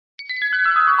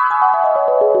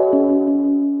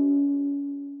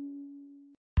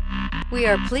We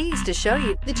are pleased to show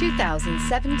you the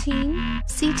 2017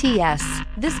 CTS.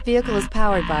 This vehicle is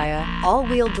powered by a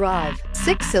all-wheel drive,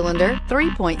 6-cylinder,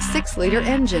 3.6-liter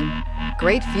engine.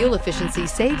 Great fuel efficiency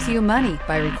saves you money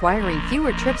by requiring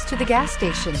fewer trips to the gas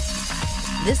station.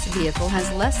 This vehicle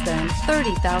has less than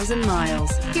 30,000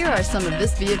 miles. Here are some of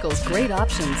this vehicle's great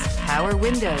options: power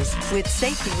windows with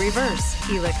safety reverse,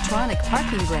 electronic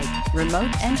parking brake,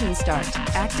 remote engine start,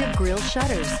 active grille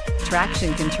shutters,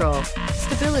 traction control,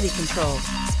 stability control,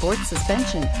 sports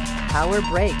suspension, power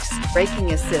brakes,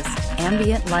 braking assist,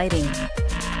 ambient lighting.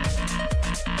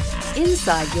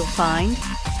 Inside you'll find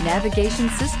navigation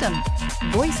system,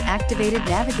 voice-activated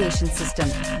navigation system,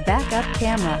 backup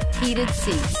camera, heated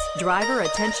seats, driver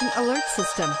attention alert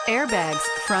system, airbags,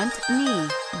 front knee,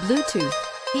 Bluetooth,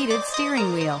 heated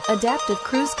steering wheel, adaptive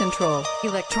cruise control,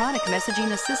 electronic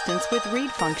messaging assistance with read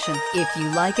function. If you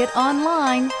like it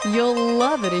online, you'll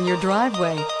love it in your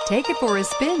driveway. Take it for a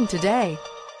spin today.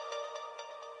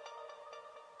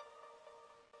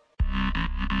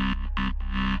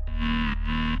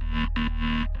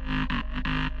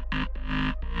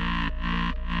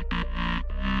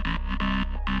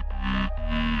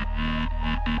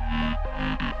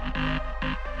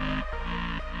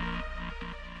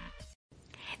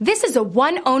 This is a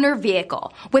one-owner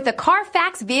vehicle with a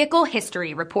Carfax Vehicle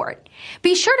History Report.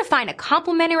 Be sure to find a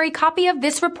complimentary copy of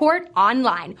this report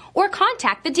online or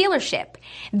contact the dealership.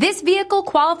 This vehicle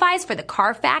qualifies for the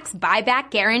Carfax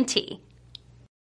Buyback Guarantee.